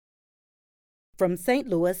from St.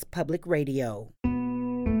 Louis Public Radio.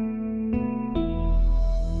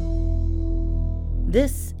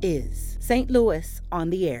 This is St. Louis on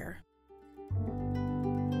the Air.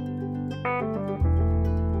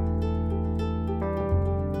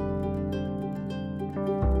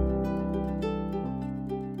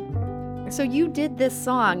 So you did this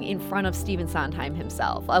song in front of Stephen Sondheim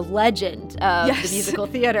himself, a legend of the musical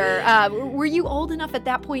theater. Were you old enough at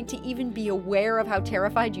that point to even be aware of how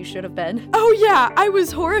terrified you should have been? Oh yeah, I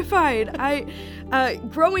was horrified.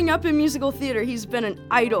 Growing up in musical theater, he's been an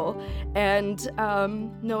idol, and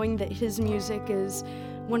knowing that his music is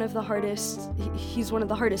he's one of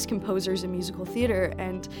the hardest composers in musical theater,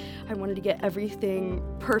 and I wanted to get everything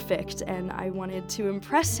perfect, and I wanted to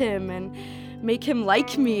impress him and make him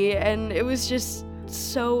like me, and it was just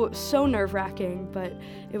so nerve-wracking, but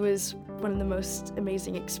it was one of the most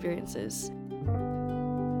amazing experiences.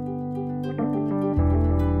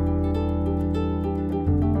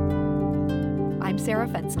 I'm Sarah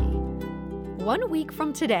Fenske. 1 week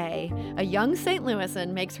from today, a young St.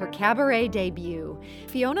 Louisan makes her cabaret debut.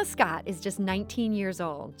 Fiona Scott is just 19 years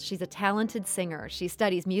old. She's a talented singer. She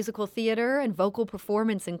studies musical theater and vocal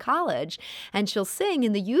performance in college, and she'll sing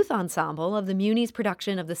in the youth ensemble of the Muni's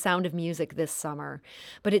production of The Sound of Music this summer.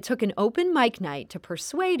 But it took an open mic night to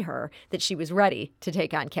persuade her that she was ready to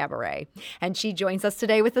take on cabaret. And she joins us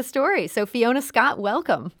today with the story. So Fiona Scott,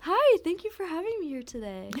 welcome. Hi, thank you for having me here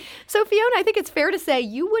today. So Fiona, I think it's fair to say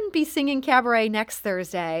you wouldn't be singing cabaret next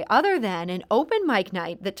Thursday other than an open mic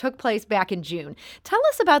night that took place back in June. Tell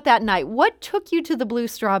us about that night. What took you to the Blue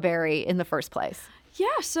Strawberry in the first place?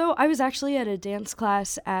 Yeah, so I was actually at a dance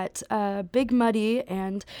class at Big Muddy,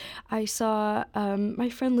 and I saw my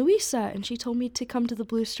friend Louisa, and she told me to come to the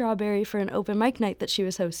Blue Strawberry for an open mic night that she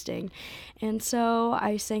was hosting. And so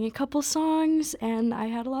I sang a couple songs, and I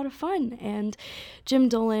had a lot of fun. And Jim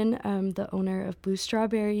Dolan, the owner of Blue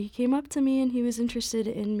Strawberry, he came up to me, and he was interested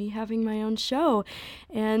in me having my own show.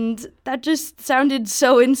 And that just sounded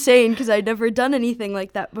so insane, because I'd never done anything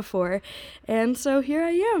like that before. And so here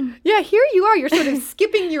I am. Yeah, here you are. You're sort of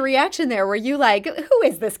skipping your reaction there. Were you like, who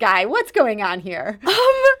is this guy? What's going on here?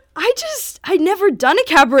 I'd never done a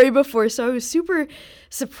cabaret before, so I was super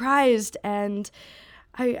surprised, and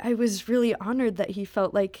I was really honored that he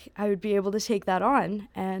felt like I would be able to take that on.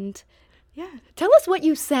 And yeah. Tell us what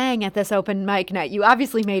you sang at this open mic night. You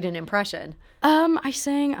obviously made an impression. I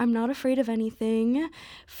sang I'm Not Afraid of Anything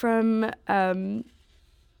from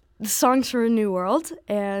Songs for a New World,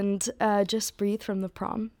 and Just Breathe from The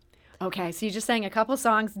Prom. Okay, so you just sang a couple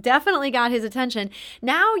songs, definitely got his attention.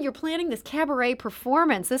 Now you're planning this cabaret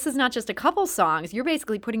performance. This is not just a couple songs. You're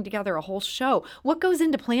basically putting together a whole show. What goes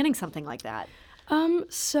into planning something like that?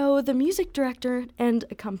 So the music director and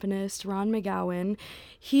accompanist, Ron McGowan,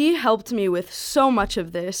 he helped me with so much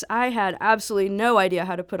of this. I had absolutely no idea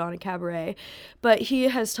how to put on a cabaret, but he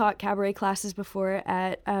has taught cabaret classes before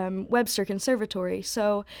at Webster Conservatory.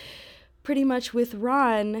 So pretty much with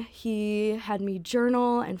Ron, he had me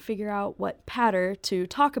journal and figure out what patter to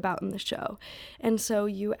talk about in the show. And so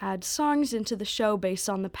you add songs into the show based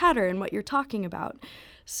on the patter and what you're talking about.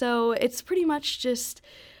 So it's pretty much just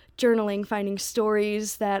journaling, finding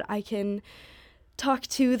stories that I can talk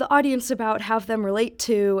to the audience about, have them relate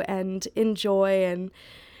to and enjoy, and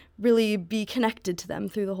really be connected to them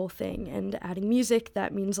through the whole thing. And adding music,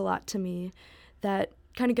 that means a lot to me, that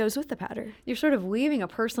kind of goes with the patter. You're sort of weaving a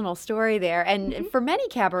personal story there. And for many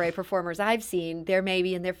cabaret performers I've seen, they're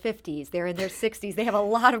maybe in their 50s, they're in their 60s. They have a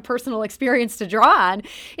lot of personal experience to draw on.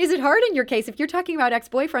 Is it hard in your case? If you're talking about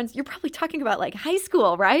ex-boyfriends, you're probably talking about like high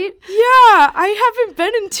school, right? Yeah, I haven't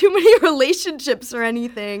been in too many relationships or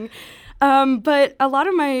anything. But a lot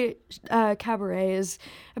of my cabaret is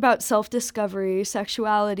about self-discovery,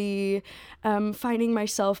 sexuality, finding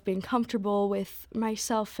myself, being comfortable with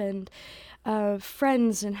myself and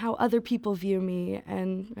friends and how other people view me,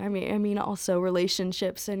 and I mean also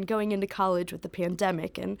relationships and going into college with the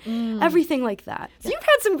pandemic and everything like that. So you've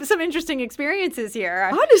had some interesting experiences here.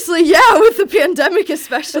 Honestly, yeah, with the pandemic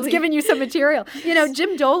especially. It's given you some material. You know,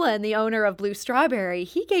 Jim Dolan, the owner of Blue Strawberry,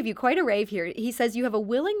 he gave you quite a rave here. He says you have a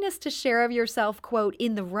willingness to share of yourself, quote,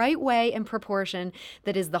 in the right way and proportion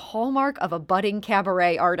that is the hallmark of a budding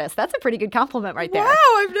cabaret artist. That's a pretty good compliment right there.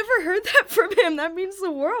 Wow, I've never heard that from him. That means the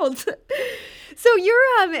world. So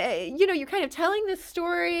you're kind of telling this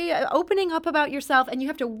story, opening up about yourself, and you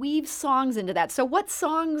have to weave songs into that. So what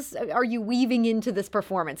songs are you weaving into this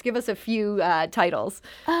performance? Give us a few titles.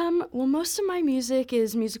 Well, most of my music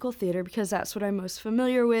is musical theater because that's what I'm most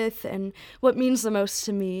familiar with and what means the most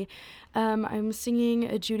to me. I'm singing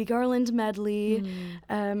a Judy Garland medley,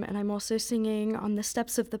 and I'm also singing On the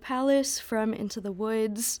Steps of the Palace from Into the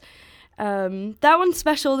Woods. That one's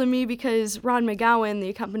special to me because Ron McGowan, the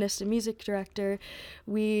accompanist and music director,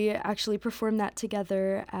 we actually performed that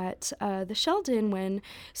together at the Sheldon when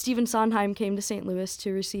Stephen Sondheim came to St. Louis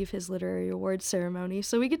to receive his literary awards ceremony.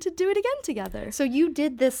 So we get to do it again together. So you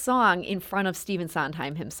did this song in front of Stephen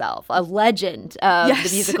Sondheim himself, a legend of the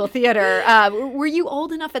musical theater. Were you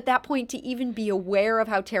old enough at that point to even be aware of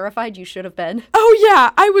how terrified you should have been? Oh,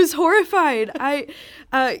 yeah. I was horrified.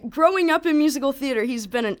 Growing up in musical theater, he's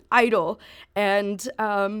been an idol. And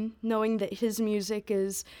knowing that his music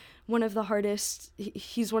is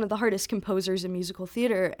he's one of the hardest composers in musical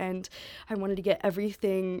theater, and I wanted to get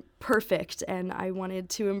everything perfect, and I wanted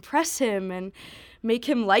to impress him and make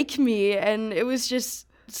him like me, and it was just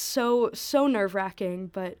so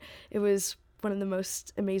nerve-wracking, but it was one of the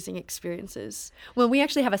most amazing experiences. Well, we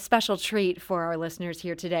actually have a special treat for our listeners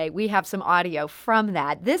here today. We have some audio from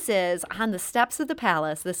that. This is On the Steps of the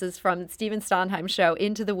Palace. This is from Stephen Sondheim's show,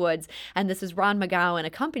 Into the Woods, and this is Ron McGowan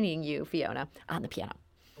accompanying you, Fiona, on the piano.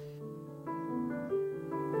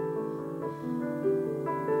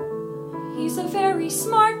 He's a very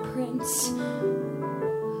smart prince.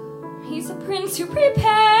 He's a prince who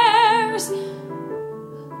prepares,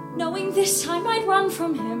 knowing this time I'd run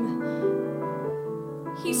from him.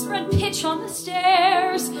 He spread pitch on the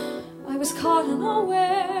stairs. I was caught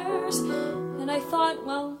unawares, and I thought,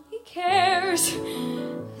 well, he cares.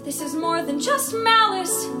 This is more than just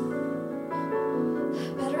malice.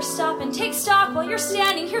 Better stop and take stock while you're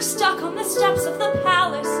standing here stuck on the steps of the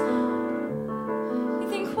palace.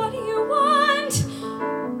 What do you want?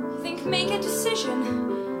 You think make a decision.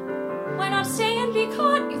 Why not stay and be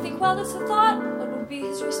caught? You think, well, it's a thought. What would be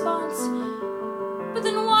his response? But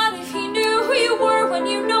then what if he knew who you were when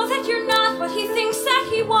you know that you're not what he thinks that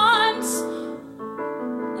he wants?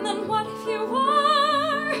 And then what if you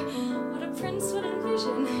are what a prince would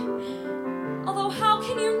envision? Although how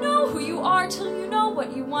can you know who you are till you know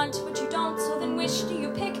what you want, what you don't? So then which do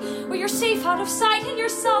you pick? Where you're safe out of sight in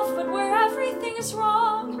yourself, but where everything is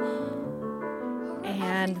wrong.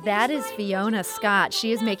 And that is Fiona Scott.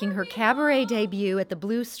 She is making her cabaret debut at the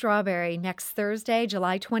Blue Strawberry next Thursday,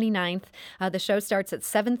 July 29th. The show starts at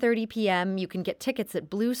 7:30 p.m. You can get tickets at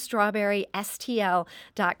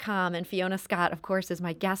bluestrawberrystl.com. And Fiona Scott, of course, is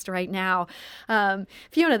my guest right now.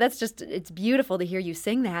 Fiona, it's beautiful to hear you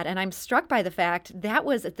sing that. And I'm struck by the fact that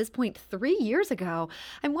was, at this point, 3 years ago.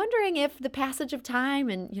 I'm wondering if the passage of time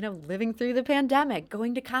and, living through the pandemic,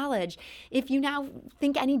 going to college, if you now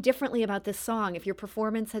think any differently about this song, if your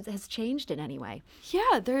performance has changed in any way.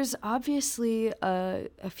 Yeah, there's obviously a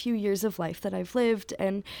few years of life that I've lived,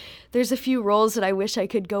 and there's a few roles that I wish I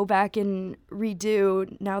could go back and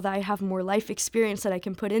redo now that I have more life experience that I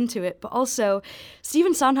can put into it. But also,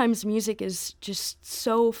 Stephen Sondheim's music is just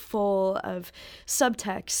so full of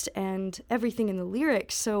subtext and everything in the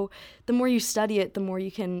lyrics, so the more you study it, the more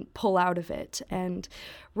you can pull out of it. And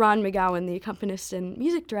Ron McGowan, the accompanist and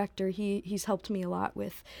music director, he's helped me a lot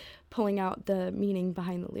with pulling out the meaning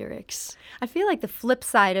behind the lyrics. I feel like the flip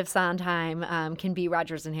side of Sondheim can be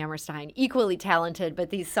Rodgers and Hammerstein, equally talented, but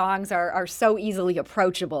these songs are so easily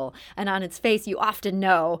approachable. And on its face, you often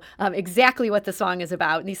know exactly what the song is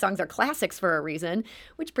about. And these songs are classics for a reason,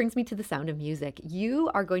 which brings me to The Sound of Music. You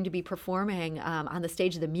are going to be performing on the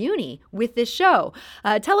stage of the Muni with this show.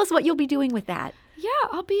 Tell us what you'll be doing with that. Yeah,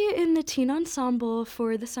 I'll be in the teen ensemble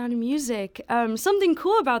for The Sound of Music. Something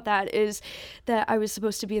cool about that is that I was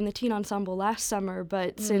supposed to be in the teen ensemble last summer,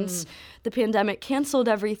 but since the pandemic canceled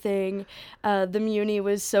everything, the Muni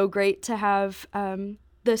was so great to have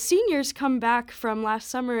the seniors come back from last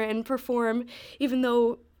summer and perform, even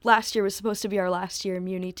though last year was supposed to be our last year in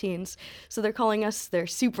Muni Teens. So they're calling us their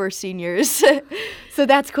super seniors. So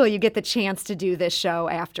that's cool. You get the chance to do this show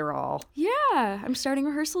after all. Yeah, I'm starting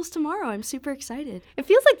rehearsals tomorrow. I'm super excited. It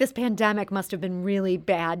feels like this pandemic must have been really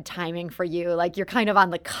bad timing for you. Like you're kind of on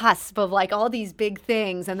the cusp of like all these big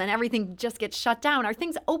things and then everything just gets shut down. Are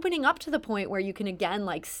things opening up to the point where you can again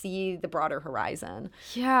like see the broader horizon?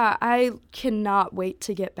 Yeah, I cannot wait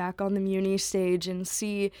to get back on the Muni stage and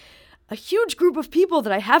see a huge group of people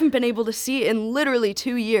that I haven't been able to see in literally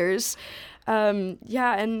 2 years.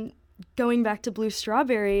 And going back to Blue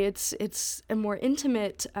Strawberry, it's a more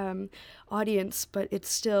intimate audience, but it's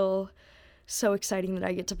still so exciting that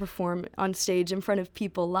I get to perform on stage in front of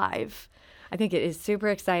people live. I think it is super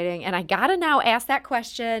exciting. And I got to now ask that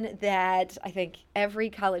question that I think every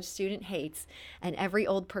college student hates and every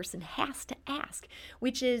old person has to ask,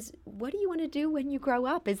 which is, what do you want to do when you grow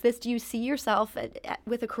up? Do you see yourself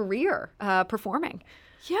with a career performing?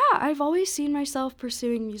 Yeah, I've always seen myself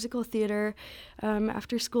pursuing musical theater.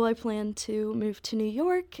 After school, I plan to move to New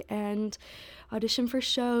York and audition for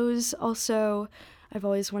shows. Also, I've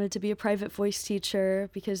always wanted to be a private voice teacher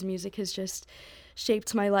because music has just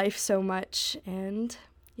shaped my life so much. And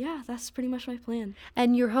yeah, that's pretty much my plan.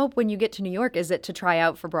 And your hope when you get to New York, is it to try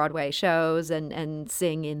out for Broadway shows and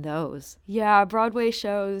sing in those? Yeah, Broadway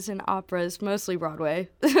shows and operas, mostly Broadway.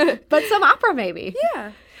 But some opera maybe.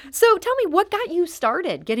 Yeah. So tell me, what got you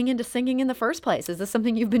started getting into singing in the first place? Is this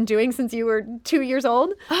something you've been doing since you were 2 years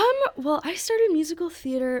old? Well, I started musical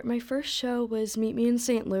theater. My first show was Meet Me in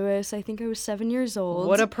St. Louis. I think I was 7 years old.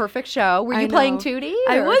 What a perfect show. Were you I playing know. Tootie?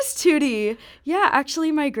 I or- was Tootie. Yeah,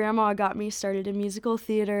 actually, my grandma got me started in musical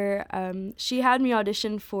theater. She had me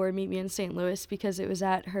audition for Meet Me in St. Louis because it was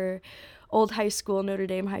at her old high school, Notre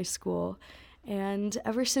Dame High School. And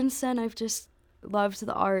ever since then, I've just loved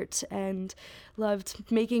the art and loved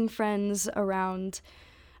making friends around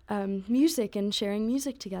music and sharing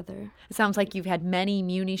music together. It sounds like you've had many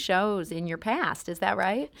Muni shows in your past. Is that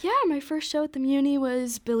right? Yeah, my first show at the Muni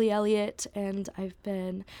was Billy Elliot, and I've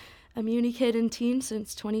been a Muni kid and teen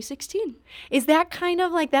since 2016. Is that kind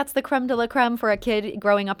of like that's the creme de la creme for a kid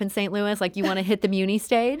growing up in St. Louis? Like you want to hit the Muni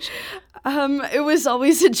stage? It was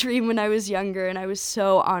always a dream when I was younger, and I was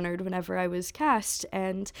so honored whenever I was cast.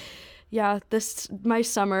 And yeah, my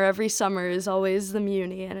summer, every summer is always the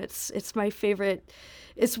Muni, and it's my favorite.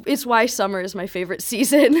 It's why summer is my favorite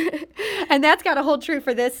season. And that's got to hold true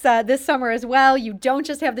for this summer as well. You don't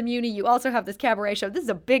just have the Muni, you also have this cabaret show. This is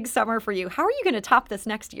a big summer for you. How are you going to top this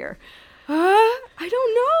next year? I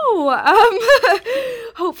don't know.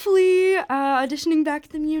 Hopefully auditioning back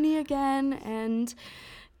at the Muni again, and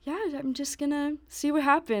yeah, I'm just going to see what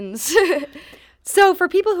happens. So for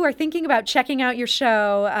people who are thinking about checking out your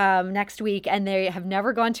show next week and they have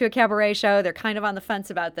never gone to a cabaret show, they're kind of on the fence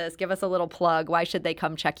about this, give us a little plug. Why should they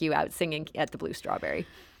come check you out singing at the Blue Strawberry?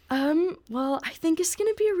 Well, I think it's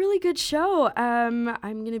going to be a really good show. I'm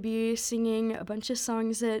going to be singing a bunch of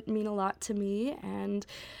songs that mean a lot to me and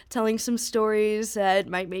telling some stories that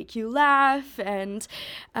might make you laugh. And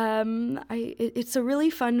it's a really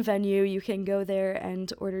fun venue. You can go there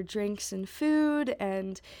and order drinks and food,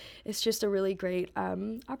 and it's just a really great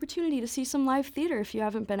opportunity to see some live theater if you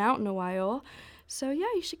haven't been out in a while. So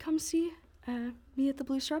yeah, you should come see me at the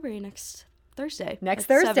Blue Strawberry next Thursday. Next at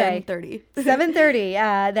Thursday. 7:30.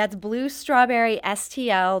 7:30. That's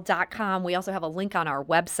bluestrawberrystl.com. We also have a link on our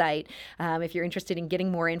website. If you're interested in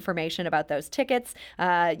getting more information about those tickets,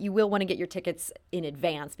 you will want to get your tickets in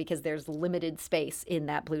advance because there's limited space in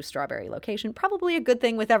that Blue Strawberry location. Probably a good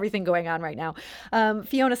thing with everything going on right now.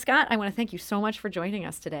 Fiona Scott, I want to thank you so much for joining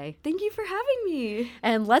us today. Thank you for having me.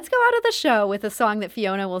 And let's go out of the show with a song that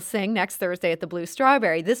Fiona will sing next Thursday at the Blue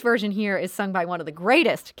Strawberry. This version here is sung by one of the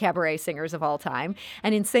greatest cabaret singers of all time.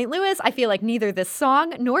 And in St. Louis, I feel like neither this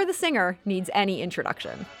song nor the singer needs any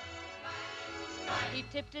introduction. He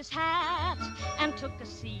tipped his hat and took a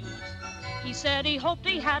seat. He said he hoped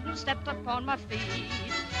he hadn't stepped upon my feet.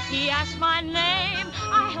 He asked my name,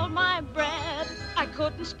 I held my breath. I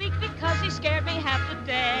couldn't speak because he scared me half to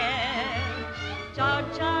death.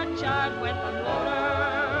 Chug, chug, chug went the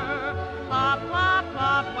motor. Plop, plop,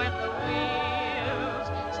 plop went the wheels.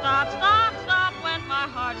 Stop, stop, stop went my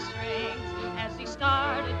heartstrings. As he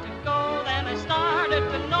started to go, then I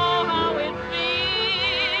started to know how it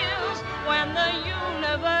feels when the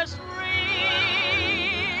universe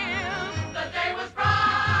reels. The day was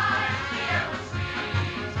bright, the air was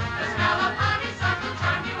sweet. The smell of honeysuckle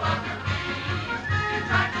turned you off your feet. You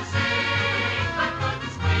tried to sing, but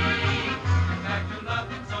couldn't speak. In fact, you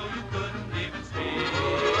loved him so you couldn't even speak.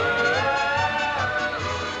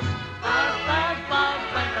 Buzz, buzz, buzz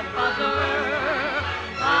went the buzzer.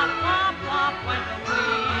 Plop, plop, plop went the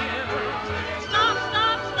wheels. Stop,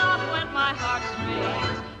 stop, stop went my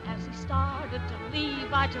heartstrings. As he started to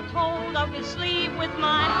leave, I took hold of his sleeve with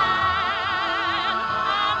my hand.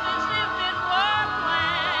 And as if it were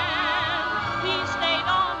planned, he stayed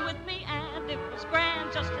on with me, and it was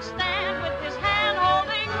grand just to stand with his hand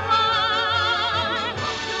holding mine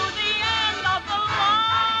to the end of the line.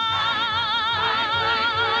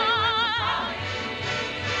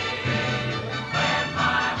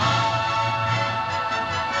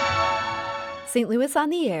 St. Louis on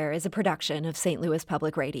the Air is a production of St. Louis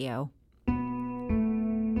Public Radio.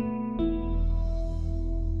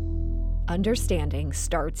 Understanding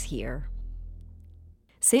starts here.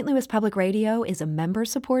 St. Louis Public Radio is a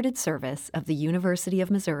member-supported service of the University of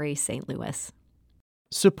Missouri, St. Louis.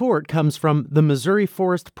 Support comes from the Missouri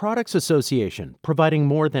Forest Products Association, providing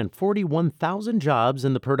more than 41,000 jobs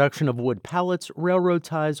in the production of wood pallets, railroad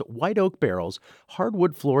ties, white oak barrels,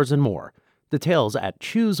 hardwood floors, and more. Details at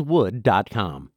choosewood.com.